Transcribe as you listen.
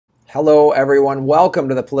Hello, everyone. Welcome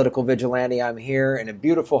to the Political Vigilante. I'm here in a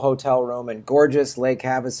beautiful hotel room in gorgeous Lake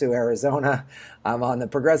Havasu, Arizona. I'm on the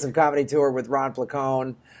Progressive Comedy Tour with Ron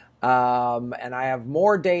Placone. And I have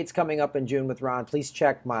more dates coming up in June with Ron. Please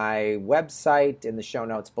check my website in the show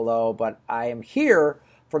notes below. But I am here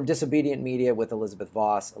from Disobedient Media with Elizabeth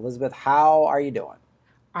Voss. Elizabeth, how are you doing?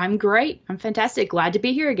 I'm great. I'm fantastic. Glad to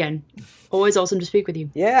be here again. Always awesome to speak with you.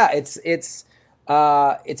 Yeah,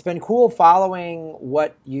 it's been cool following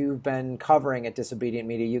what you've been covering at Disobedient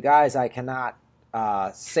Media. You guys, I cannot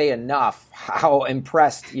say enough how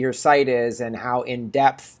impressed your site is and how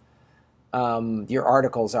in-depth your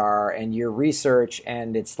articles are and your research.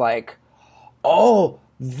 And it's like, oh,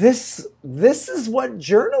 this is what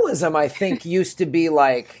journalism, I think, used to be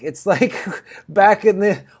like. It's like back in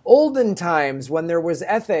the olden times when there was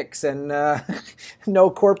ethics and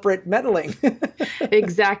no corporate meddling.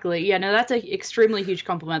 Exactly. Yeah, no, that's an extremely huge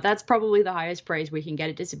compliment. That's probably the highest praise we can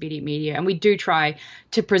get at Disobedient Media. And we do try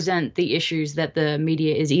to present the issues that the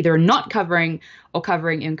media is either not covering or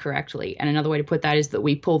covering incorrectly. And another way to put that is that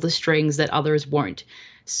we pull the strings that others won't.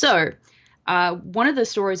 So one of the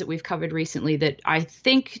stories that we've covered recently that I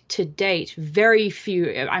think to date, very few,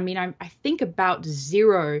 I think about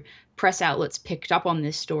zero press outlets picked up on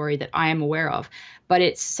this story that I am aware of, but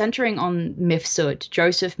it's centering on Mifsud,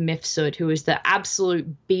 Joseph Mifsud, who is the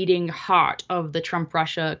absolute beating heart of the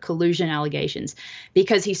Trump-Russia collusion allegations,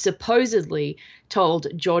 because he supposedly told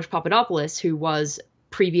George Papadopoulos, who was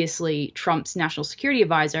previously Trump's national security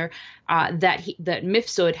advisor, that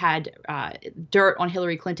Mifsud had dirt on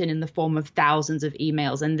Hillary Clinton in the form of thousands of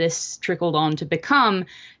emails, and this trickled on to become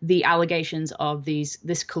the allegations of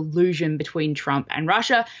this collusion between Trump and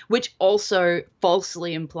Russia, which also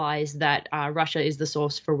falsely implies that Russia is the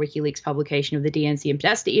source for WikiLeaks publication of the DNC and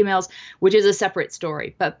Podesta emails, which is a separate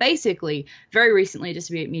story. But basically, very recently,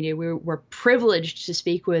 Disobedient Media, we were privileged to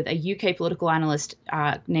speak with a UK political analyst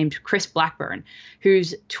named Chris Blackburn,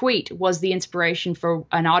 whose tweet was the inspiration for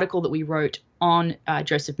an article that we wrote on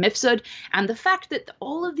Joseph Mifsud, and the fact that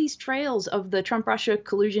all of these trails of the Trump-Russia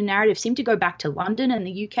collusion narrative seem to go back to London and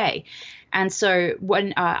the UK. And so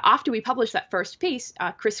when after we published that first piece,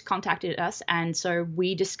 Chris contacted us, and so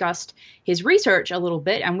we discussed his research a little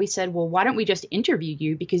bit, and we said, well, why don't we just interview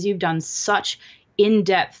you, because you've done such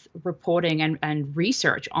in-depth reporting and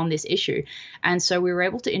research on this issue. And so we were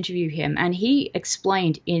able to interview him, and he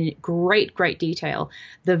explained in great detail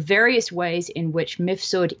the various ways in which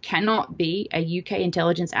Mifsud cannot be a UK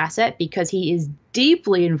intelligence asset, because he is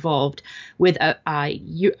deeply involved with UK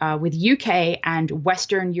and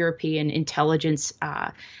Western European intelligence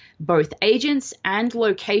both agents and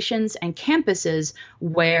locations and campuses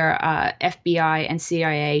where FBI and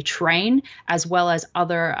CIA train, as well as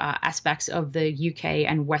other aspects of the UK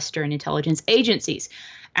and Western intelligence agencies.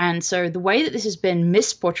 And so the way that this has been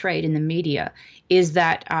misportrayed in the media is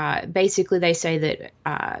that basically they say that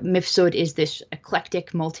Mifsud is this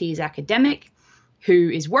eclectic Maltese academic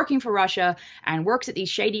who is working for Russia and works at these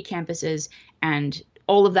shady campuses and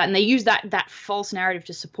all of that, and they use that false narrative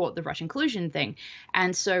to support the Russian collusion thing.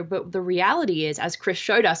 And so, but the reality is, as Chris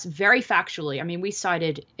showed us very factually, I mean, we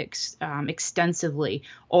cited extensively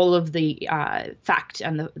all of the fact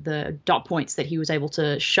and the dot points that he was able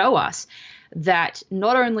to show us, that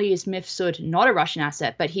not only is Mifsud not a Russian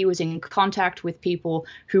asset, but he was in contact with people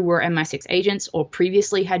who were MI6 agents or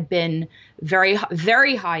previously had been very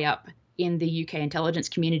high up in the UK intelligence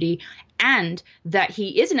community, and that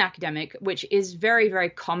he is an academic, which is very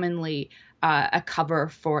commonly a cover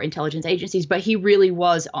for intelligence agencies, but he really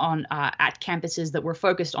was on at campuses that were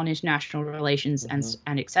focused on international relations and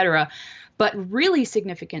et cetera. But really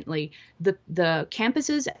significantly, the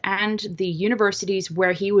campuses and the universities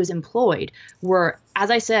where he was employed were, as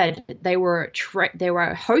I said, they were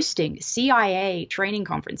hosting CIA training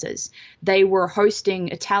conferences. They were hosting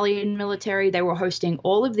Italian military. They were hosting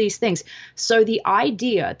all of these things. So the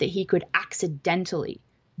idea that he could accidentally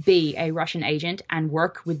be a Russian agent and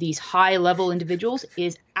work with these high-level individuals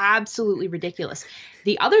is absolutely ridiculous.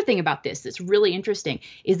 The other thing about this that's really interesting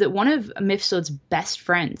is that one of Mifsud's best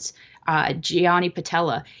friends, Gianni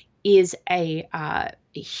Patella, is a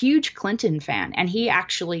huge Clinton fan, and he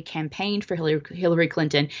actually campaigned for Hillary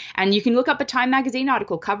Clinton. And you can look up a Time magazine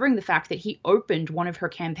article covering the fact that he opened one of her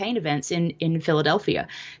campaign events in Philadelphia.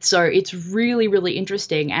 So it's really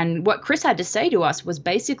interesting. And what Chris had to say to us was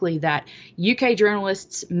basically that UK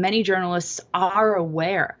journalists, many journalists, are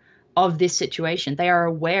aware of this situation. They are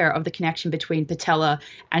aware of the connection between Patella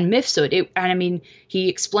and Mifsud. And I mean, he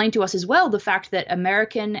explained to us as well the fact that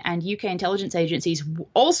American and UK intelligence agencies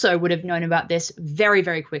also would have known about this very,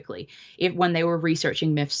 very quickly when they were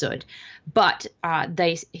researching Mifsud. But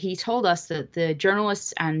he told us that the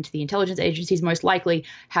journalists and the intelligence agencies most likely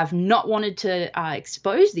have not wanted to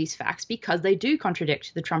expose these facts because they do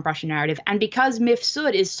contradict the Trump-Russia narrative. And because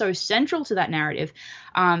Mifsud is so central to that narrative,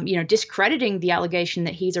 discrediting the allegation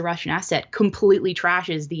that he's a Russian asset completely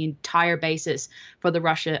trashes the entire basis for the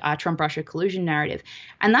Trump-Russia collusion narrative.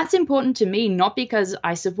 And that's important to me, not because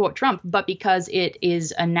I support Trump, but because it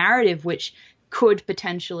is a narrative which could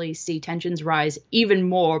potentially see tensions rise even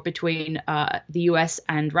more between the US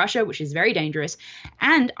and Russia, which is very dangerous.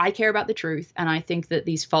 And I care about the truth. And I think that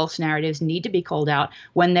these false narratives need to be called out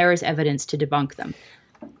when there is evidence to debunk them.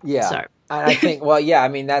 Yeah. So. And I think, well, yeah, I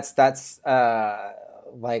mean, that's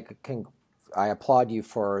I applaud you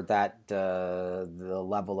for that, the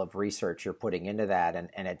level of research you're putting into that.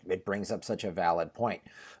 And it brings up such a valid point,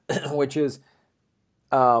 which is,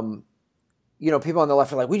 people on the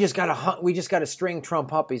left are like, we just got to string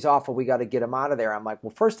Trump up. He's awful. We got to get him out of there. I'm like,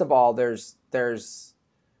 well, first of all, there's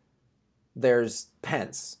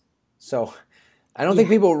Pence. So I don't think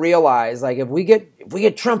people realize, like, if we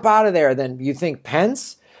get Trump out of there, then you think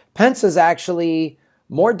Pence is actually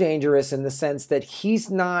more dangerous in the sense that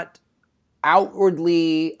he's not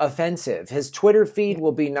outwardly offensive. His Twitter feed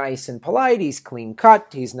will be nice and polite. He's clean cut.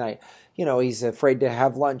 He's nice. He's afraid to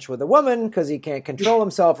have lunch with a woman because he can't control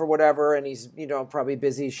himself or whatever. And he's, probably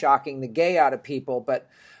busy shocking the gay out of people. But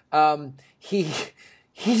he's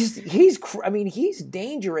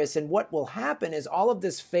dangerous. And what will happen is all of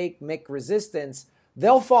this fake Mick resistance,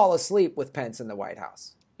 they'll fall asleep with Pence in the White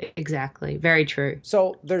House. Exactly. Very true.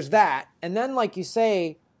 So there's that. And then, like you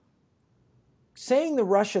say, saying the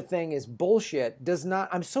Russia thing is bullshit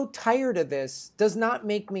I'm so tired of this, does not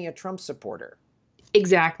make me a Trump supporter.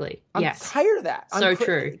 Exactly. I'm tired of that. So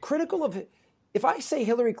true. Critical of it. If I say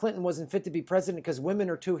Hillary Clinton wasn't fit to be president because women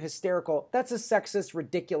are too hysterical, that's a sexist,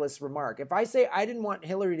 ridiculous remark. If I say I didn't want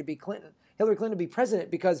Hillary Clinton to be president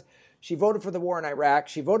because she voted for the war in Iraq,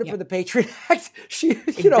 she voted for the Patriot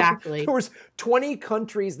Act, there was 20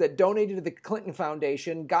 countries that donated to the Clinton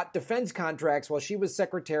Foundation, got defense contracts while she was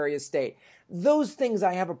Secretary of State. Those things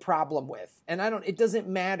I have a problem with. And it doesn't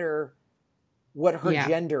matter what her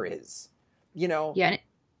gender is. Yeah,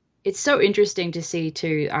 it's so interesting to see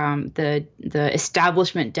too the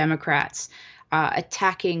establishment Democrats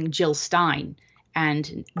attacking Jill Stein,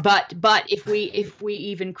 but if we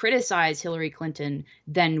even criticize Hillary Clinton,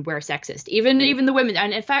 then we're sexist. Even the women,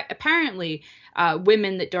 and in fact, apparently,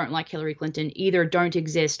 women that don't like Hillary Clinton either don't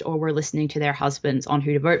exist or were listening to their husbands on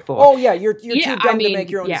who to vote for. Oh yeah, you're too dumb to make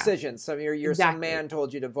your own decisions. So some man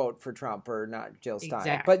told you to vote for Trump or not Jill Stein.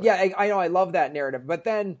 Exactly. But yeah, I know I love that narrative. But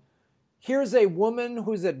then here's a woman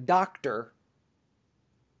who's a doctor,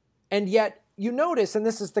 and yet you notice, and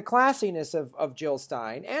this is the classiness of Jill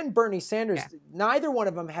Stein and Bernie Sanders, neither one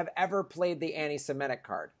of them have ever played the anti-Semitic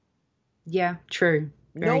card. Yeah, true.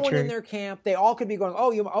 No one in their camp, they all could be going,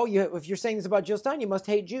 if you're saying this about Jill Stein, you must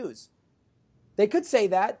hate Jews. They could say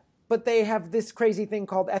that, but they have this crazy thing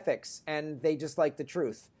called ethics, and they just like the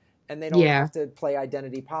truth, and they don't have to play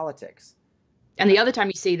identity politics. And the other time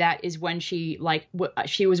you see that is when she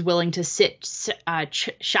was willing to sit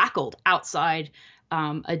shackled outside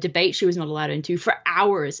a debate she was not allowed into for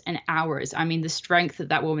hours and hours. I mean, the strength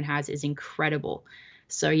that woman has is incredible.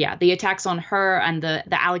 So yeah, the attacks on her and the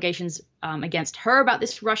allegations against her about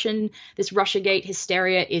this Russiagate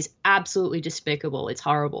hysteria is absolutely despicable. It's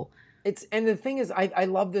horrible. And the thing is, I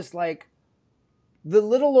love this, like, the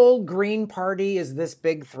little old Green Party is this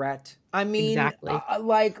big threat. I mean, exactly.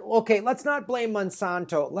 Okay, let's not blame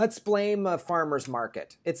Monsanto. Let's blame a farmer's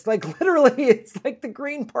market. It's like, literally, it's like the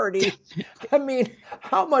Green Party. I mean,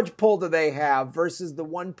 how much pull do they have versus the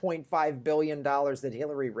 $1.5 billion that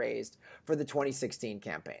Hillary raised for the 2016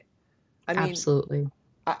 campaign? I mean, absolutely.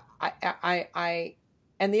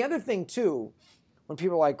 And the other thing, too, when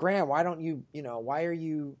people are like, Graham, why don't you, why are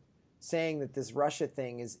you saying that this Russia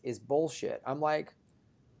thing is bullshit? I'm like,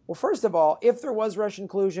 well, first of all, if there was Russian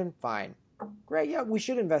collusion, fine. Great, yeah, we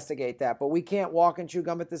should investigate that, but we can't walk and chew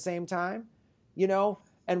gum at the same time,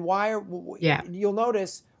 And you'll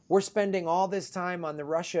notice we're spending all this time on the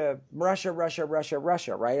Russia,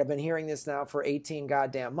 right? I've been hearing this now for 18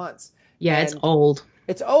 goddamn months. Yeah, and it's old.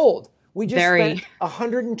 It's old. We just spent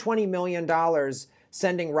 $120 million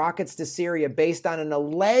sending rockets to Syria based on an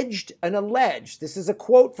alleged, this is a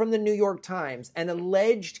quote from the New York Times, an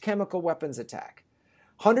alleged chemical weapons attack.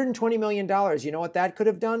 $120 million. You know what that could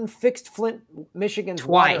have done? Fixed Flint, Michigan's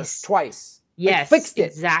water twice. Yes, fixed it.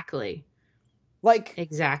 Exactly. Like,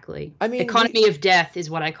 exactly. I mean, economy of death is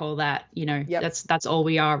what I call that. Yep. That's all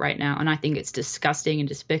we are right now, and I think it's disgusting and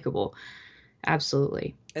despicable.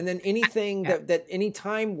 Absolutely. And then anything that any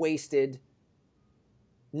time wasted,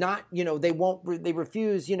 not, they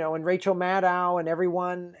refuse, and Rachel Maddow and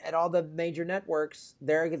everyone at all the major networks,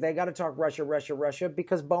 they got to talk Russia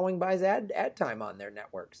because Boeing buys ad time on their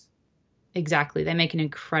networks. Exactly. They make an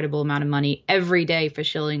incredible amount of money every day for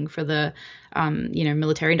shilling for the,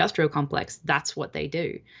 military industrial complex. That's what they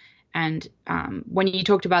do. And when you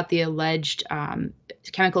talked about the alleged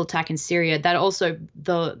chemical attack in Syria, that also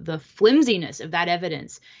the flimsiness of that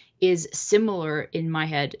evidence is similar in my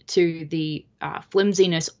head to the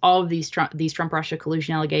flimsiness of these Trump-Russia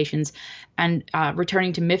collusion allegations. And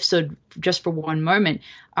returning to Mifsud just for one moment,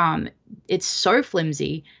 it's so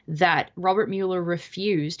flimsy that Robert Mueller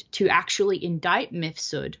refused to actually indict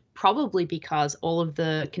Mifsud, probably because all of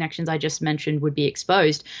the connections I just mentioned would be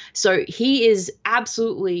exposed. So he is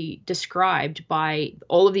absolutely described by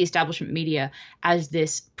all of the establishment media as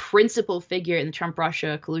this principal figure in the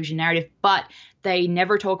Trump-Russia collusion narrative, but they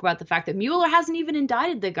never talk about the fact that Mueller hasn't even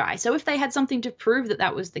indicted the guy. So if they had something to prove that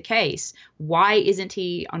that was the case, why isn't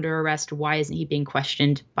he under arrest? Why isn't he being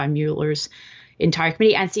questioned by Mueller's entire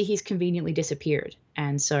committee? And see, he's conveniently disappeared.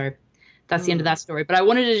 And so that's the end of that story. But I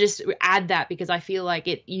wanted to just add that because I feel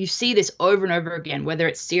like you see this over and over again, whether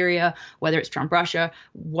it's Syria, whether it's Trump-Russia,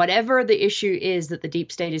 whatever the issue is that the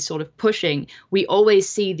deep state is sort of pushing, we always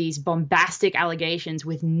see these bombastic allegations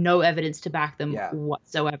with no evidence to back them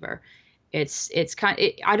whatsoever. It's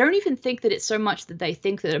I don't even think that it's so much that they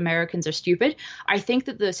think that Americans are stupid. I think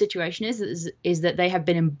that the situation is that they have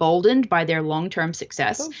been emboldened by their long-term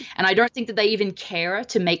success. And I don't think that they even care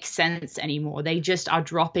to make sense anymore. They just are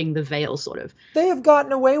dropping the veil, sort of. They have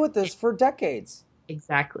gotten away with this for decades.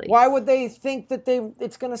 Exactly. Why would they think that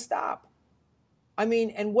it's going to stop? I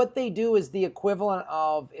mean, and what they do is the equivalent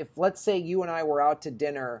of if, let's say, you and I were out to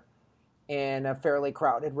dinner in a fairly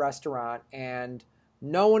crowded restaurant and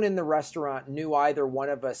no one in the restaurant knew either one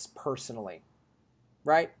of us personally,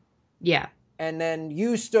 right? Yeah. And then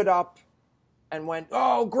you stood up and went,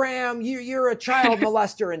 "Oh, Graham, you're a child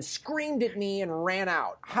molester," and screamed at me and ran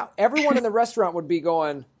out. Everyone in the restaurant would be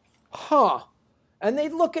going, "Huh?" And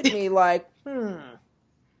they'd look at me like,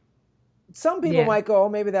 Some people might go, "Oh,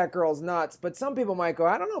 maybe that girl's nuts," but some people might go,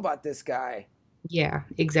 "I don't know about this guy." Yeah,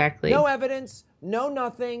 exactly. No evidence, no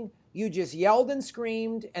nothing. You just yelled and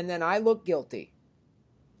screamed, and then I look guilty.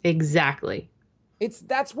 Exactly.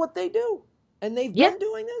 That's what they do. And they've been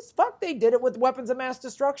doing this. Fuck, they did it with weapons of mass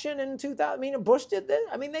destruction in 2000. I mean, Bush did this.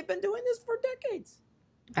 I mean, they've been doing this for decades.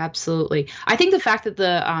 Absolutely. I think the fact that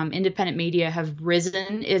the independent media have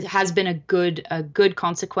risen has been a good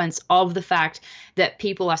consequence of the fact that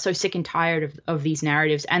people are so sick and tired of these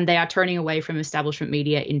narratives, and they are turning away from establishment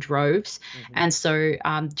media in droves. Mm-hmm. And so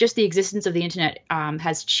just the existence of the internet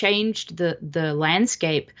has changed the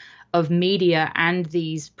landscape of media and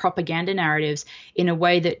these propaganda narratives in a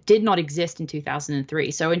way that did not exist in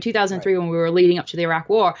 2003. So in 2003, when we were leading up to the Iraq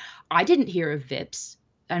War, I didn't hear of VIPs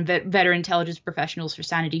and veteran intelligence professionals for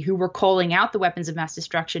sanity who were calling out the weapons of mass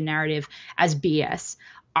destruction narrative as BS.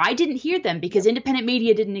 I didn't hear them because independent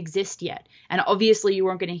media didn't exist yet. And obviously you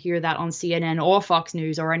weren't going to hear that on CNN or Fox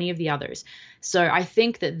News or any of the others. So I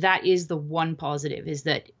think that is the one positive, is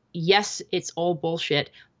that yes, it's all bullshit,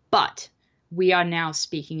 but we are now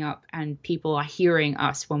speaking up and people are hearing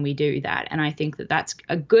us when we do that. And I think that that's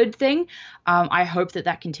a good thing. I hope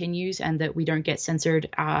that continues and that we don't get censored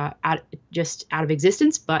out of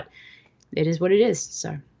existence, but it is what it is.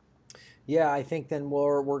 So, yeah, I think then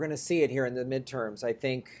we're going to see it here in the midterms. I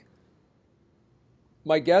think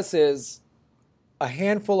my guess is a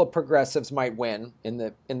handful of progressives might win in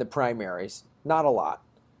the primaries, not a lot,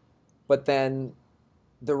 but then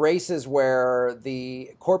the races where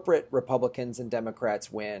the corporate Republicans and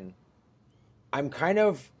Democrats win, I'm kind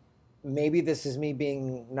of, maybe this is me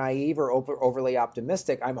being naive or overly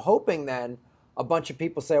optimistic, I'm hoping then a bunch of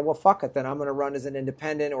people say, well, fuck it, then I'm going to run as an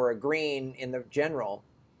independent or a green in the general.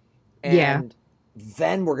 And then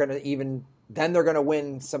then they're going to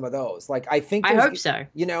win some of those. Like, I think, I hope so.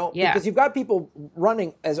 Because you've got people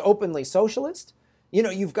running as openly socialist.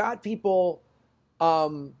 You've got people,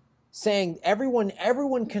 saying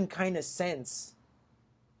everyone can kind of sense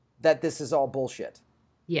that this is all bullshit.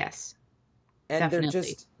 Yes. And definitely. They're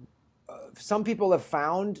just, some people have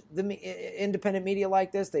found the independent media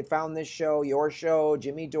like this. They found this show, your show,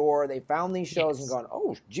 Jimmy Dore. They found these shows and gone,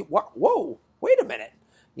 oh, whoa, wait a minute,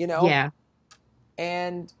 Yeah.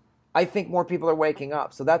 And I think more people are waking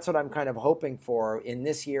up. So that's what I'm kind of hoping for in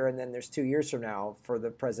this year. And then there's 2 years from now for the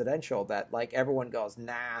presidential, that like everyone goes,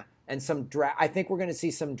 nah. And I think we're going to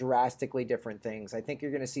see some drastically different things. I think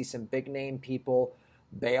you're going to see some big name people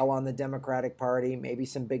bail on the Democratic Party, maybe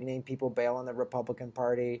some big name people bail on the Republican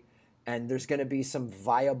Party. And there's going to be some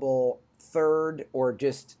viable third or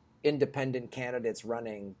just independent candidates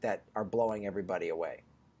running that are blowing everybody away.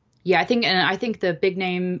 Yeah, I think the big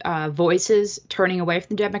name voices turning away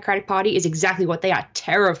from the Democratic Party is exactly what they are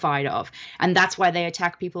terrified of, and that's why they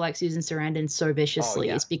attack people like Susan Sarandon so viciously.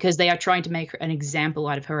 It's because they are trying to make an example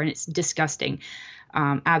out of her, and it's disgusting,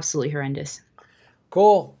 absolutely horrendous.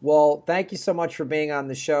 Cool. Well, thank you so much for being on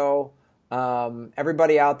the show.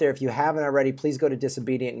 Everybody out there, if you haven't already, please go to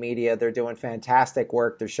Disobedient Media. They're doing fantastic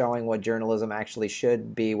work. They're showing what journalism actually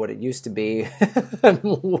should be, what it used to be, and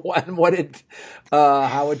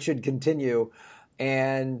how it should continue.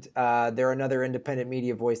 And they're another independent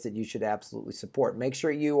media voice that you should absolutely support. Make sure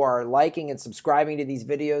you are liking and subscribing to these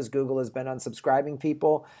videos. Google has been unsubscribing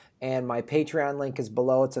people, and my Patreon link is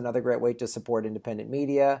below. It's another great way to support independent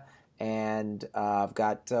media. And I've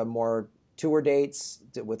got more tour dates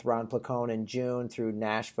with Ron Placone in June through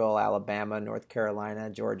Nashville, Alabama, North Carolina,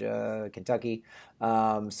 Georgia, Kentucky.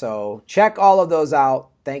 So check all of those out.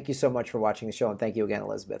 Thank you so much for watching the show. And thank you again,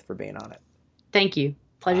 Elizabeth, for being on it. Thank you.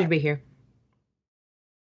 Pleasure to be here.